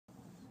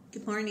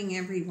Good morning,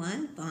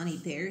 everyone.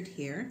 Bonnie Baird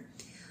here.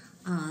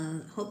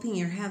 Hoping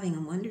you're having a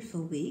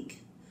wonderful week.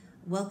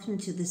 Welcome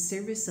to the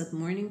service of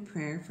morning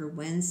prayer for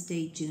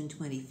Wednesday, June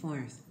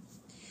 24th.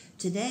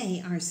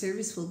 Today, our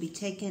service will be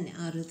taken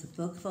out of the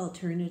Book of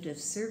Alternative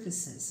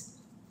Services,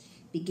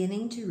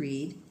 beginning to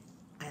read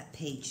at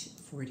page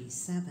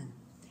 47.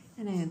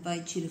 And I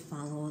invite you to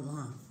follow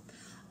along.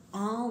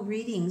 All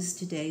readings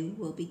today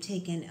will be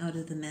taken out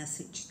of the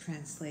Message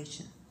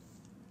translation.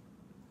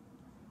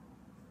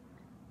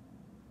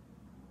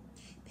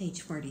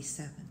 Page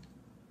 47.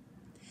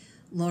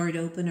 Lord,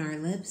 open our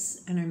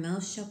lips, and our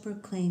mouth shall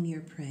proclaim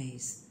your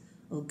praise.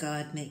 O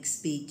God, make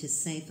speed to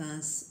save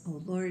us.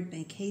 O Lord,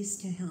 make haste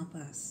to help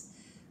us.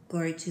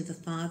 Glory to the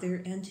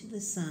Father, and to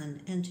the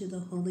Son, and to the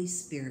Holy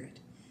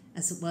Spirit,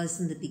 as it was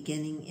in the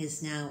beginning,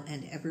 is now,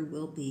 and ever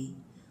will be.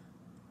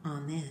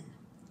 Amen.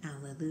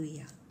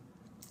 Alleluia.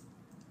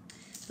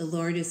 The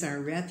Lord is our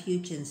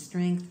refuge and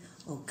strength.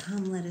 O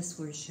come, let us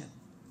worship.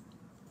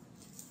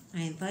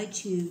 I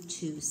invite you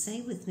to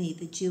say with me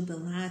the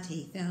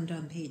Jubilate found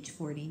on page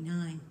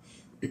 49.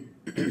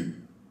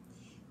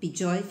 Be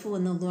joyful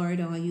in the Lord,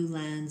 all you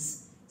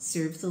lands.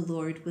 Serve the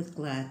Lord with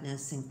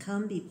gladness, and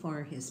come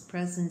before his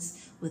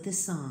presence with a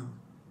song.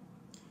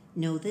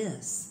 Know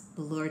this,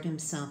 the Lord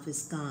himself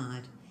is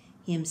God.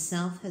 He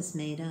himself has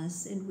made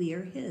us, and we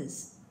are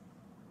his.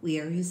 We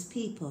are his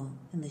people,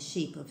 and the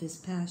sheep of his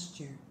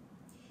pasture.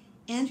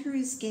 Enter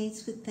his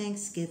gates with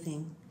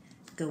thanksgiving.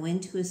 Go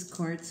into his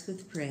courts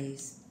with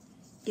praise.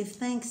 Give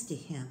thanks to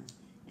him,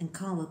 and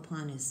call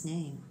upon his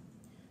name.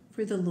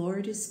 For the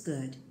Lord is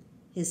good,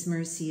 his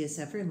mercy is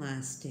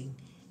everlasting,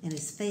 and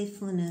his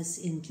faithfulness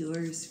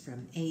endures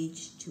from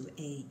age to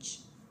age.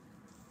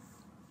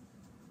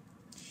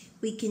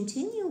 We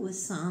continue with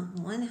Psalm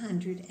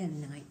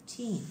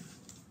 119.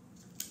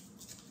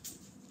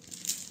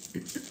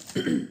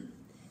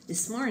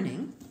 This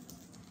morning,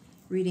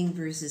 reading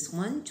verses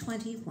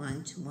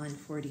 121 to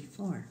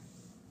 144.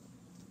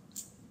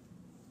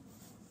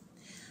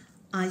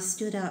 I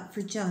stood up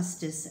for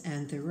justice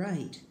and the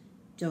right.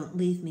 Don't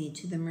leave me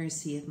to the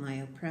mercy of my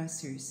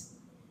oppressors.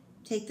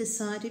 Take the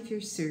side of your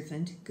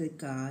servant, good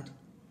God.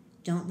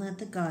 Don't let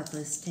the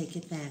godless take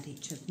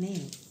advantage of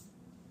me.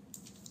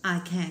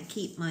 I can't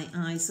keep my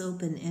eyes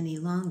open any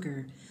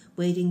longer,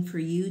 waiting for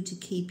you to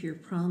keep your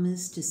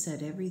promise to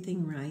set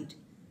everything right.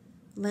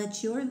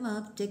 Let your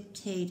love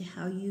dictate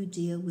how you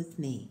deal with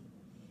me.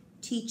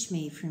 Teach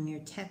me from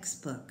your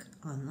textbook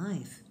on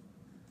life.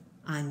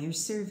 I'm your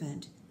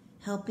servant.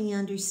 Help me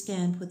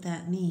understand what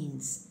that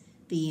means,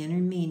 the inner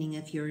meaning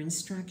of your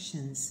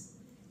instructions.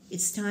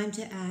 It's time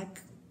to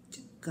act,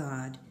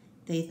 God.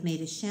 They've made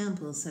a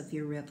shambles of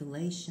your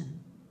revelation.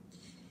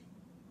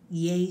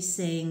 Yea,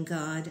 saying,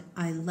 God,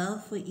 I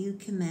love what you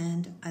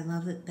command. I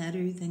love it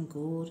better than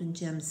gold and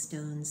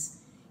gemstones.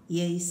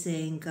 Yea,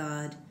 saying,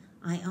 God,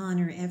 I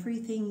honor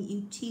everything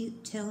you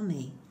tell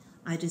me.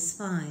 I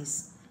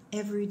despise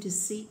every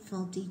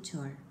deceitful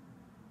detour.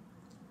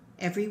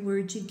 Every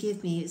word you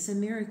give me is a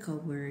miracle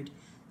word.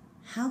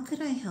 How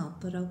could I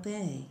help but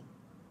obey?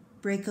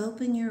 Break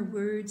open your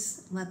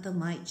words, let the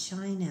light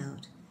shine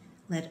out.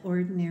 Let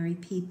ordinary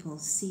people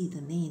see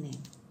the meaning.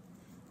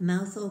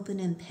 Mouth open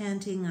and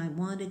panting, I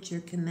wanted your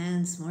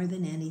commands more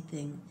than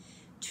anything.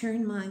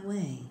 Turn my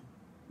way.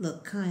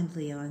 Look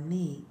kindly on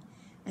me,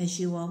 as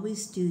you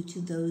always do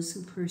to those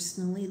who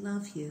personally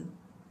love you.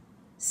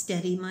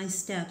 Steady my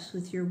steps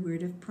with your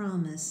word of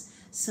promise,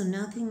 so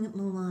nothing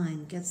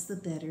malign gets the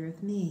better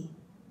of me.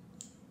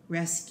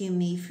 Rescue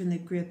me from the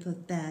grip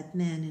of bad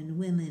men and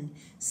women,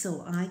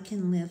 so I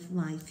can live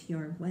life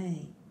your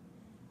way.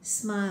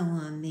 Smile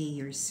on me,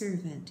 your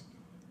servant.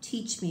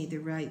 Teach me the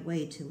right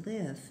way to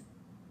live.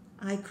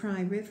 I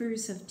cry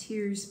rivers of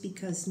tears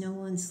because no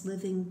one's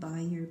living by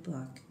your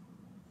book.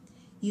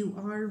 You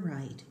are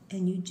right,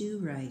 and you do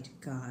right,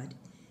 God.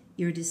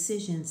 Your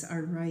decisions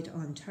are right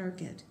on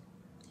target.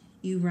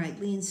 You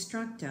rightly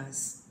instruct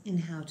us in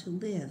how to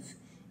live,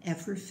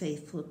 ever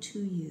faithful to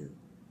you.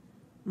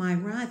 My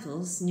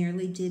rivals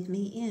nearly did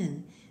me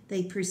in.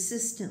 They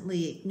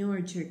persistently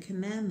ignored your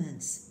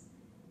commandments.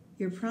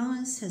 Your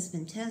promise has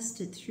been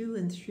tested through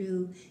and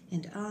through,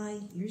 and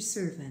I, your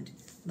servant,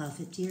 love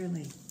it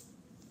dearly.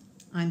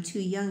 I'm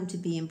too young to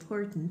be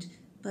important,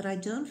 but I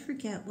don't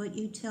forget what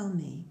you tell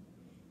me.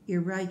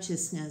 Your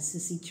righteousness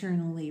is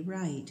eternally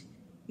right.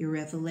 Your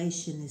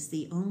revelation is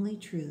the only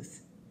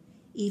truth.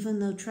 Even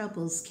though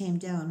troubles came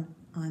down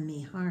on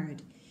me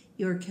hard,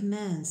 your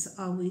commands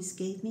always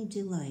gave me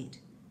delight.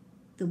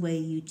 The way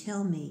you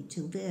tell me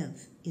to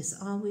live is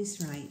always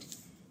right.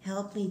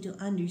 Help me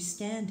to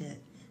understand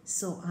it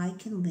so I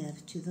can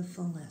live to the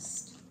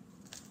fullest.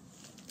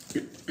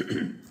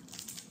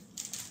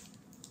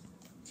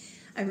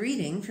 A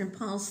reading from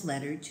Paul's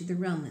letter to the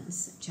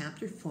Romans,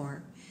 chapter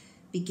 4,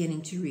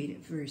 beginning to read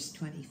at verse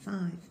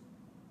 25.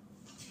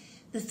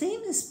 The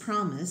famous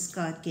promise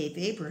God gave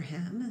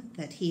Abraham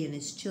that he and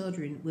his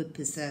children would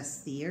possess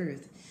the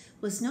earth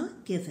was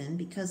not given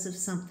because of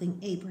something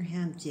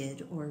Abraham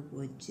did or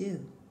would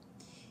do.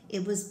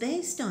 It was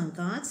based on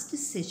God's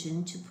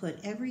decision to put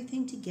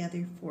everything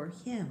together for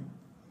him,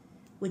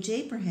 which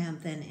Abraham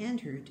then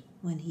entered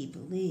when he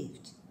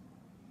believed.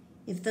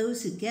 If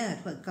those who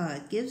get what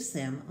God gives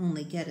them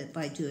only get it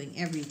by doing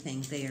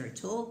everything they are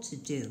told to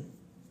do,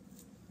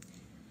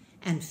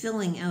 and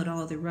filling out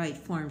all the right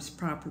forms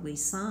properly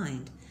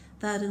signed,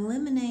 that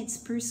eliminates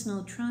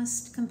personal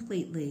trust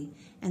completely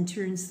and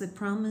turns the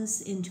promise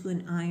into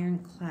an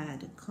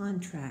ironclad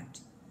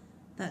contract.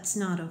 That's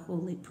not a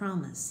holy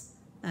promise.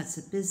 That's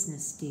a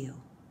business deal.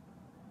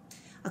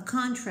 A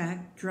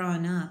contract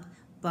drawn up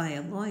by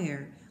a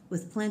lawyer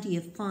with plenty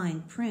of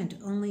fine print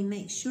only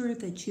makes sure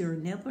that you're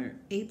never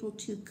able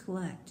to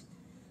collect.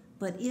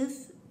 But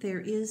if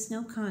there is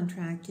no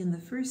contract in the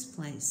first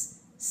place,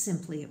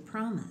 simply a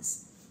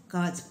promise,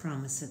 God's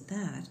promise at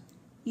that,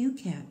 you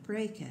can't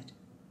break it.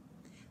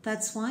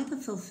 That's why the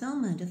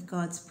fulfillment of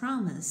God's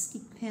promise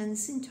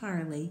depends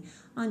entirely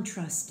on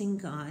trusting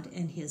God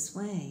and his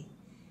way,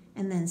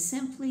 and then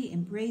simply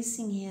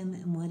embracing him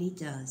and what he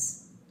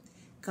does.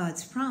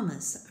 God's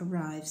promise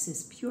arrives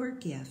as pure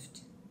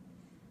gift.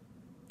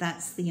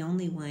 That's the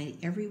only way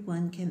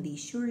everyone can be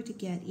sure to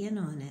get in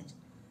on it,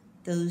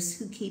 those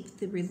who keep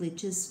the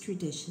religious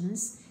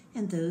traditions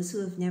and those who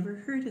have never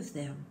heard of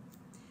them.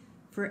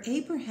 For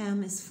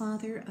Abraham is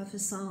father of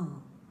us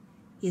all.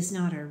 He is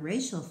not our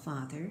racial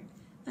father.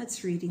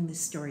 That's reading the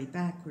story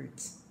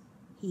backwards.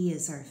 He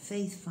is our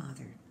faith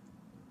father.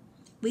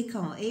 We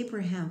call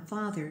Abraham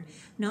father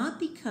not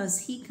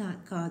because he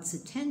got God's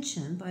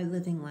attention by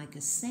living like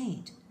a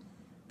saint,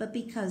 but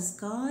because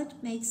God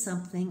made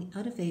something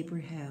out of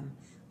Abraham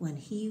when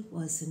he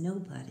was a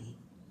nobody.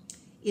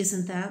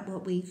 Isn't that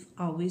what we've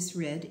always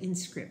read in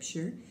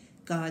Scripture?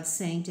 God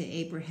saying to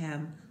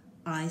Abraham,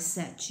 I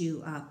set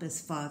you up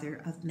as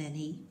father of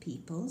many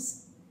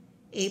peoples.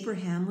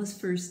 Abraham was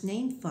first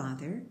named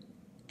father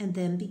and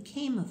then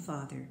became a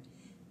father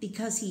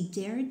because he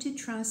dared to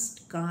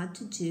trust God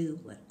to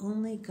do what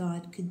only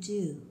God could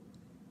do,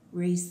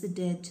 raise the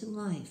dead to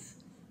life,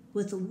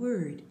 with a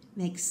word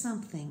make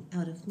something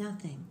out of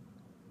nothing.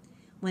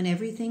 When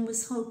everything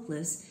was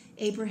hopeless,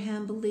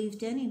 Abraham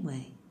believed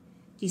anyway,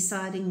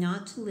 deciding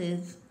not to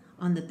live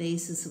on the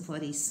basis of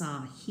what he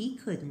saw he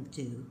couldn't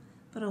do,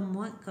 but on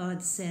what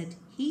God said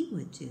he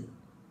would do.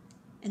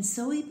 And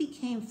so he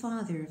became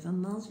father of a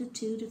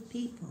multitude of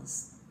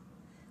peoples.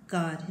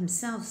 God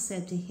himself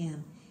said to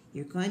him,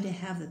 You're going to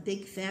have a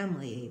big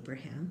family,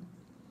 Abraham.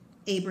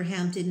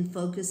 Abraham didn't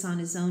focus on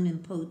his own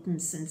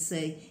impotence and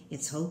say,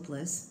 It's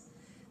hopeless.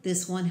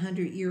 This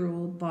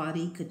 100-year-old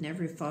body could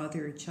never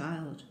father a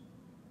child.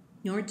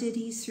 Nor did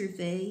he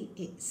survey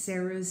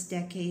Sarah's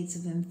decades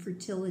of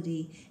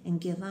infertility and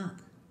give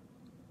up.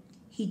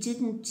 He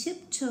didn't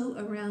tiptoe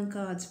around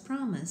God's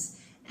promise,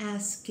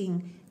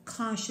 asking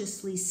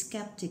cautiously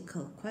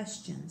skeptical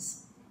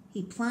questions.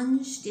 He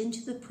plunged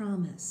into the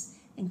promise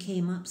and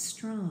came up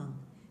strong,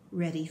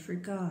 ready for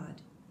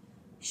God,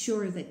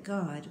 sure that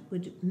God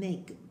would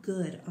make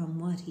good on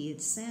what he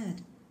had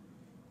said.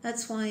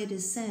 That's why it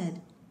is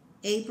said,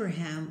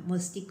 Abraham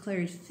was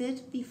declared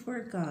fit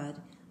before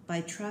God by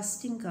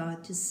trusting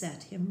God to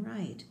set him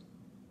right.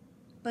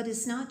 But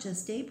it's not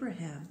just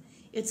Abraham,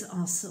 it's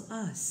also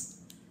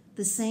us.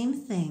 The same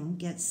thing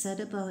gets said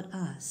about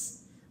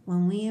us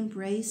when we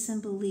embrace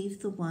and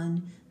believe the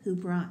one who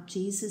brought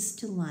Jesus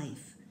to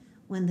life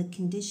when the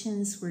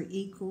conditions were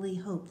equally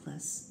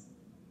hopeless.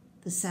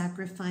 The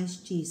sacrifice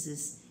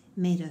Jesus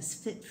made us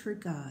fit for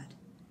God,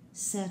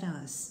 set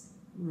us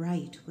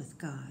right with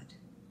God.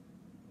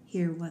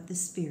 Hear what the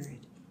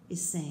Spirit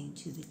is saying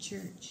to the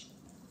church.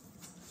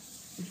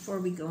 Before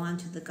we go on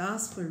to the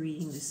gospel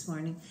reading this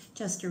morning,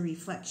 just a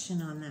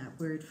reflection on that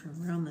word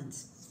from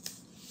Romans.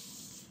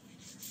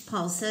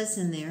 Paul says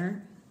in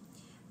there,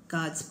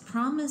 God's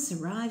promise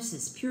arrives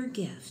as pure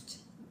gift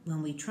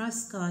when we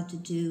trust God to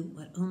do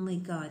what only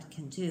God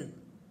can do.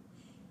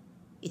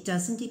 It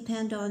doesn't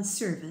depend on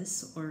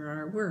service or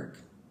our work.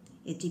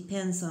 It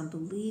depends on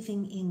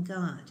believing in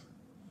God.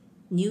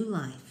 New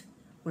life,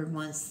 where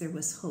once there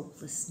was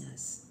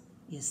hopelessness,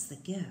 is the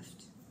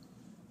gift.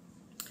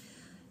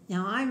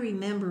 Now, I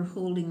remember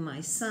holding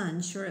my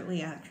son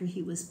shortly after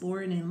he was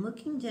born and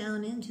looking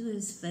down into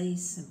his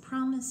face and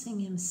promising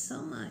him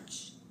so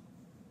much,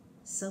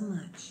 so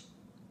much.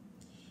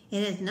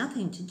 It had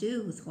nothing to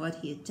do with what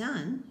he had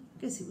done,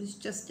 because he was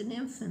just an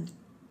infant.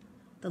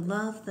 The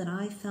love that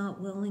I felt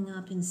welling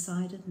up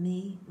inside of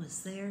me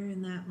was there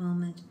in that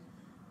moment.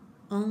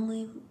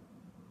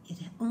 It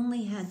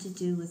only had to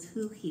do with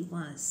who he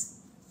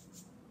was.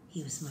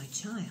 He was my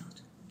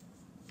child.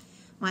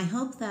 My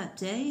hope that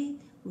day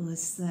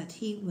was that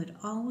he would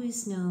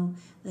always know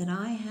that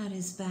I had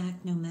his back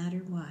no matter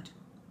what,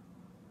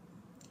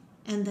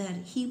 and that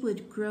he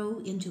would grow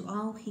into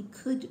all he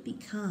could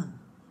become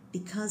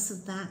because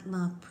of that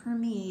love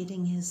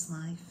permeating his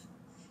life,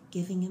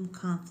 giving him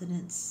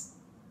confidence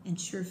and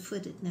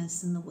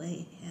sure-footedness in the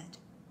way ahead.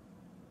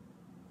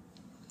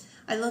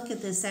 I look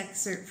at this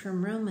excerpt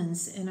from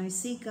Romans and I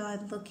see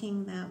God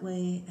looking that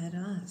way at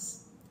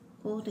us,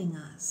 holding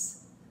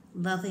us,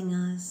 loving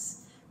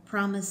us,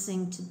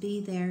 promising to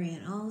be there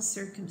in all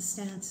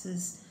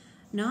circumstances,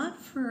 not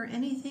for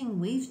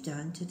anything we've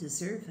done to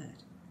deserve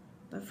it,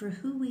 but for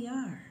who we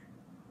are,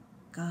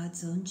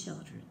 God's own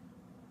children.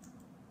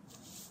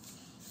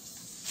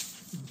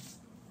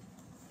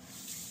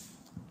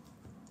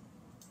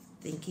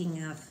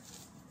 Thinking of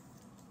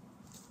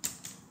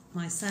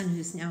my son,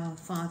 who's now a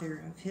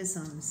father of his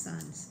own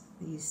sons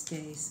these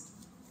days,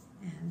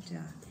 and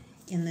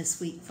in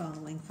this week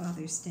following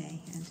Father's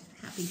Day. And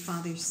happy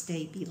Father's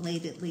Day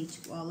belatedly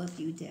to all of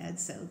you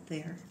dads out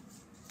there.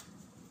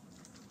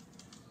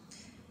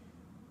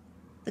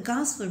 The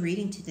Gospel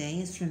reading today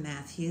is from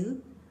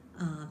Matthew,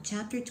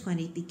 chapter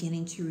 20,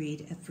 beginning to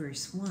read at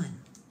verse 1.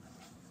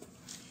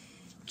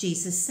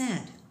 Jesus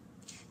said,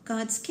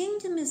 God's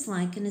kingdom is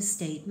like an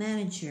estate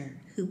manager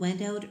who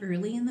went out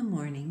early in the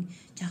morning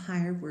to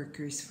hire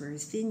workers for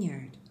his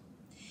vineyard.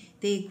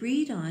 They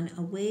agreed on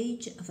a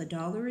wage of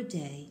 $1 a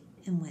day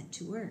and went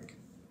to work.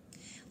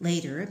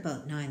 Later,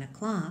 about 9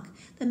 o'clock,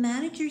 the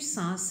manager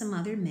saw some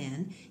other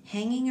men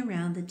hanging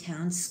around the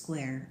town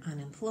square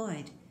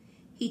unemployed.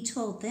 He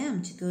told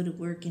them to go to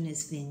work in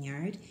his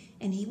vineyard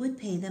and he would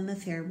pay them a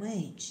fair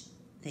wage.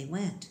 They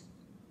went.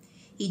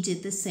 He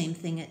did the same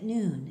thing at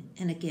noon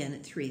and again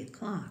at 3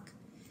 o'clock.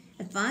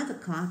 At 5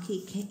 o'clock,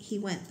 he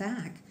went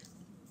back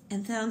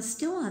and found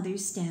still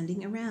others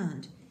standing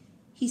around.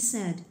 He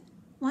said,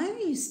 Why are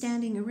you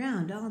standing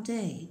around all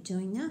day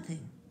doing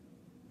nothing?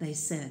 They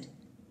said,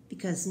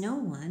 Because no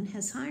one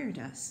has hired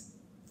us.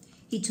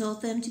 He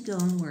told them to go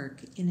and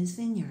work in his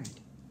vineyard.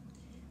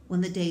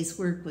 When the day's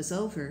work was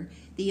over,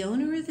 the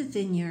owner of the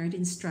vineyard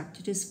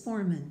instructed his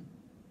foreman,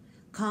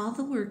 Call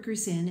the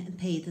workers in and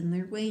pay them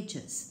their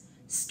wages.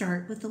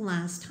 Start with the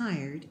last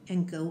hired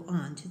and go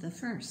on to the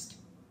first.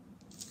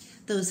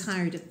 Those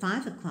hired at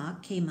 5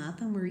 o'clock came up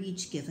and were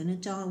each given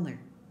 $1.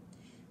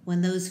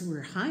 When those who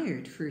were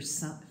hired first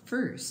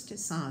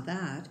saw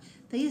that,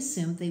 they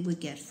assumed they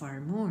would get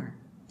far more.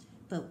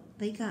 But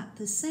they got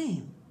the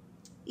same,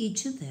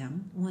 each of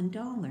them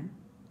 $1.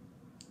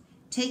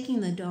 Taking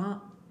the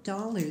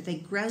dollar, they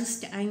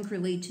groused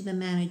angrily to the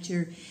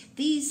manager,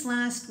 These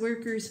last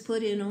workers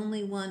put in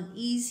only 1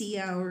 easy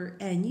hour,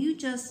 and you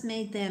just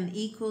made them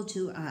equal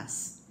to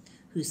us,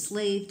 who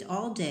slaved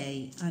all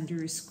day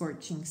under a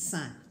scorching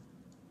sun.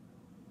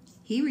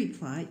 He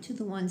replied to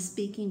the one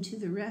speaking for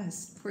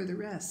the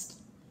rest,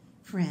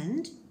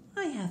 Friend,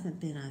 I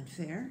haven't been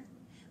unfair.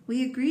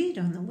 We agreed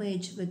on the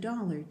wage of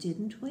 $1,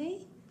 didn't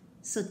we?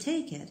 So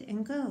take it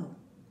and go.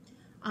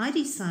 I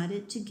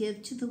decided to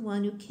give to the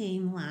one who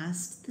came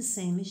last the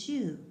same as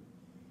you.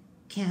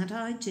 Can't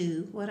I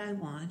do what I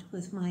want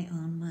with my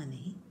own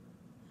money?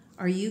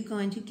 Are you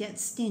going to get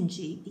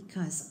stingy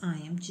because I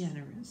am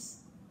generous?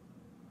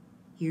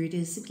 Here it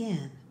is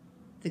again,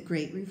 the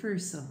great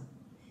reversal.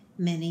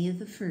 Many of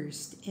the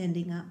first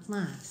ending up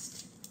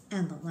last,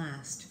 and the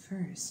last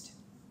first.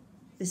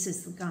 This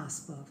is the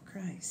gospel of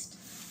Christ.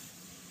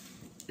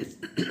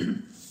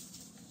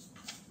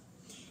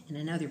 And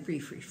another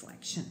brief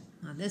reflection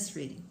on this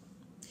reading.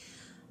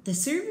 The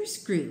service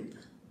group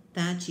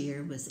that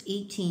year was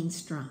 18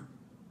 strong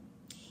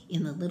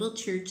in the little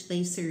church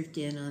they served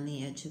in on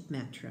the edge of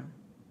Metro.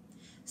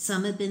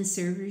 Some had been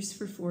servers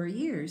for 4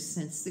 years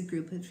since the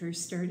group had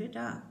first started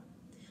up.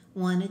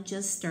 One had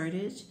just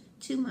started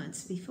 2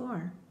 months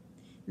before,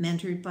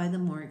 mentored by the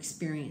more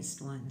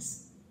experienced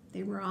ones.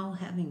 They were all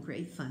having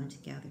great fun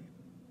together.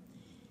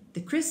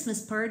 The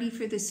Christmas party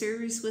for the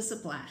servers was a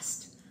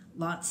blast.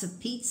 Lots of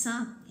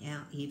pizza,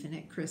 even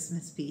at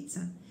Christmas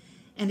pizza,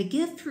 and a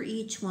gift for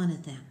each one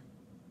of them.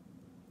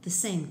 The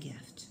same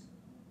gift.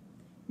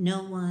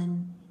 No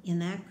one in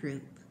that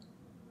group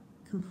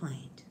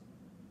complained.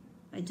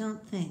 I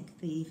don't think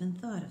they even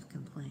thought of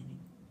complaining.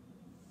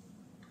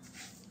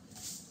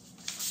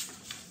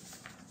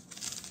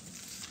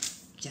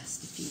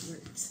 Just a few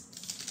words.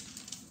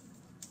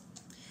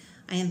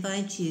 I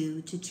invite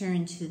you to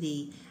turn to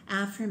the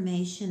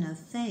affirmation of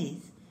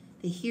faith,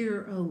 the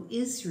Hear, O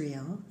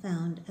Israel,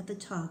 found at the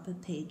top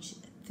of page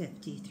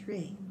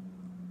 53,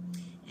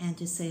 and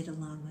to say it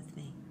along with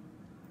me.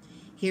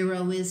 Hear,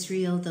 O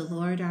Israel, the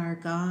Lord our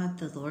God,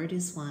 the Lord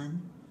is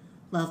one.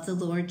 Love the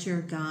Lord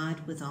your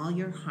God with all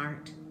your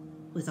heart,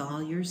 with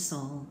all your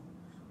soul,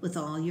 with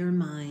all your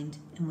mind,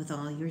 and with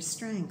all your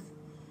strength.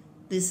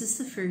 This is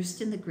the first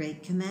and the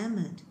great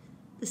commandment.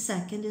 The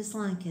second is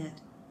like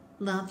it.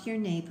 Love your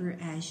neighbor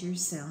as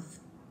yourself.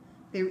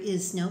 There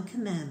is no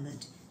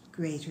commandment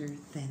greater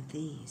than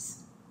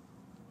these.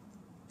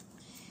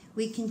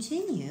 We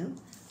continue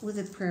with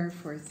a prayer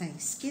for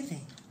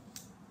thanksgiving,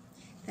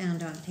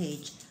 found on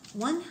page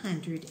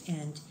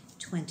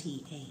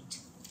 128.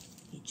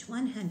 Page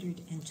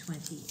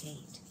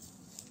 128.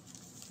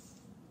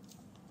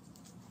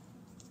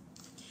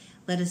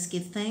 Let us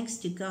give thanks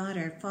to God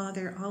our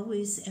Father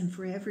always and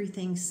for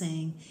everything,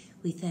 saying,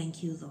 We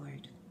thank you,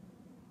 Lord,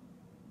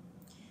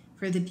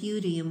 for the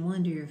beauty and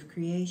wonder of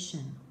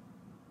creation.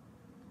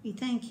 We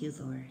thank you,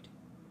 Lord,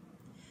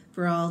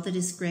 for all that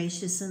is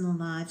gracious in the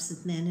lives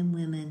of men and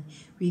women,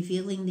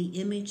 revealing the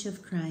image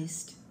of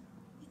Christ.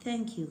 We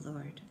thank you,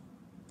 Lord,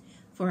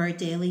 for our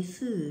daily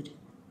food,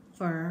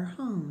 for our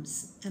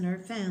homes and our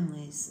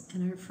families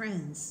and our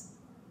friends.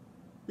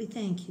 We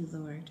thank you,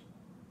 Lord.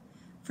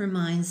 For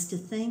minds to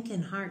think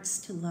and hearts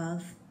to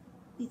love,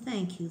 we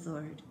thank you,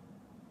 Lord.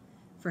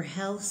 For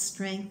health,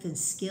 strength, and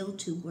skill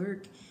to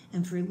work,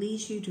 and for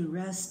leisure to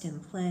rest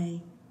and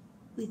play,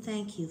 we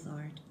thank you,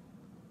 Lord.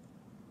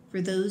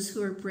 For those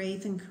who are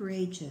brave and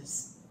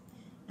courageous,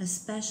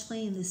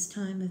 especially in this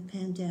time of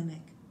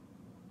pandemic.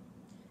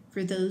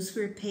 For those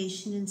who are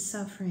patient in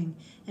suffering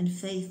and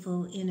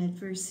faithful in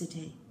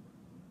adversity,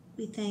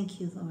 we thank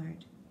you,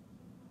 Lord.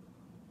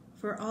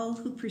 For all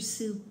who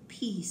pursue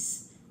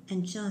peace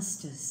and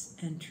justice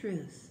and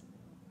truth,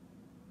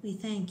 we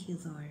thank you,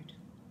 Lord.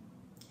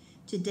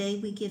 Today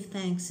we give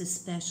thanks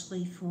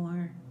especially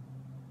for,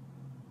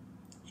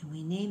 and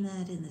we name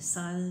that in the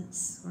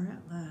silence or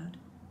out loud,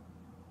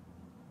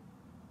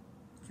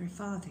 for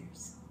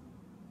fathers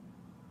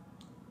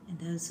and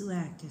those who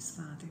act as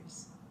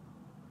fathers.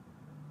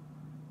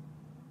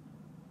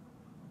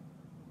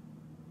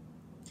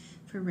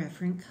 For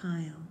Reverend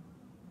Kyle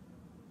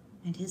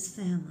and his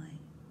family.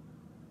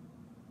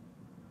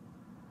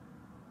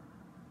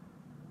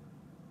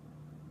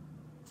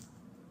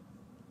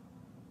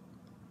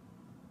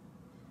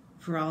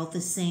 For all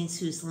the saints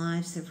whose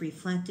lives have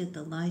reflected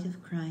the light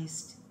of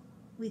Christ,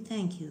 we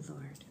thank you,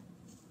 Lord.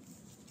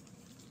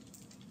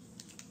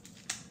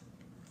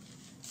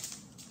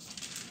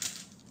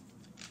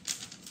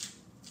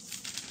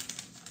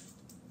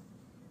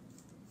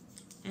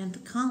 And the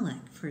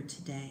collect for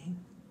today,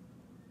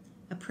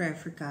 a prayer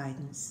for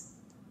guidance.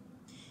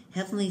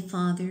 Heavenly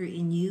Father,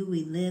 in you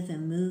we live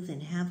and move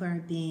and have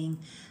our being.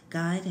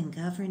 Guide and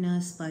govern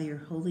us by your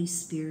Holy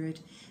Spirit,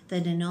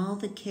 that in all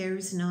the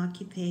cares and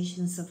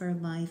occupations of our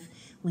life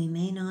we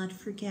may not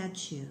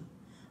forget you,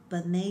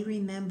 but may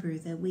remember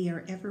that we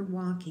are ever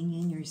walking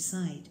in your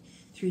sight,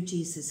 through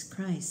Jesus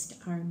Christ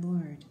our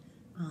Lord.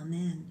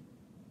 Amen.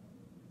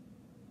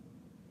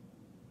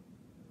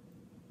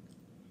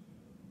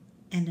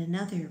 And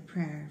another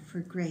prayer for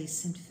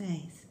grace and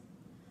faith.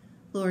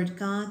 Lord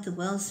God, the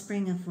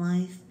wellspring of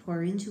life,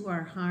 pour into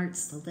our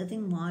hearts the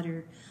living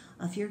water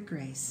of your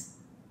grace.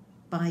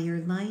 By your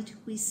light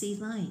we see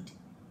light.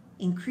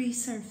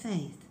 Increase our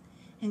faith,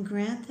 and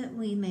grant that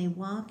we may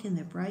walk in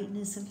the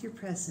brightness of your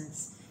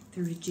presence,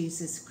 through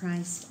Jesus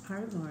Christ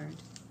our Lord.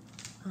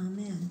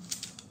 Amen.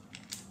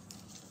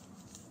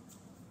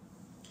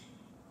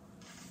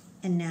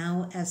 And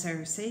now, as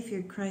our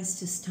Savior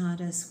Christ has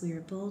taught us, we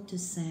are bold to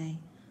say,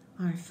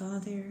 Our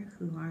Father,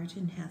 who art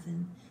in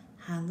heaven,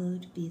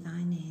 hallowed be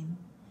thy name.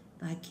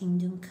 Thy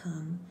kingdom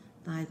come,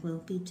 thy will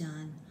be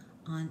done,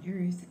 on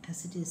earth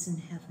as it is in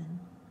heaven.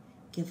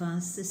 Give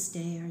us this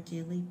day our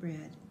daily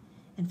bread,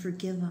 and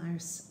forgive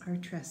us our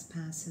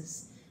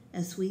trespasses,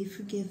 as we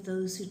forgive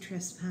those who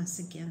trespass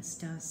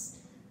against us.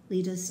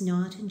 Lead us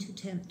not into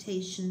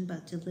temptation,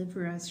 but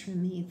deliver us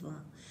from evil.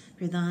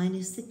 For thine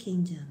is the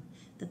kingdom,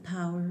 the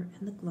power,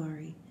 and the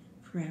glory,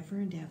 forever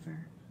and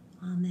ever.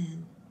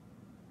 Amen.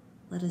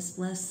 Let us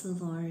bless the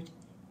Lord.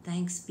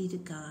 Thanks be to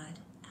God.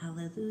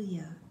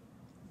 Alleluia.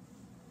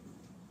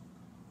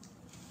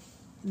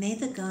 May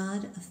the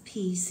God of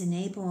peace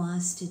enable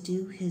us to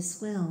do his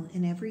will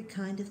in every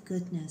kind of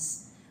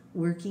goodness,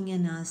 working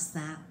in us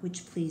that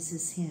which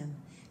pleases him,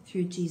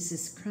 through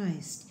Jesus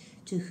Christ,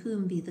 to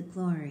whom be the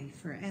glory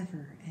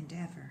forever and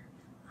ever.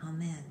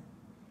 Amen.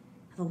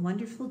 Have a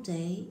wonderful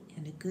day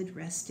and a good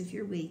rest of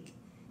your week,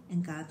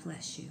 and God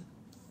bless you.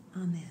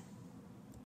 Amen.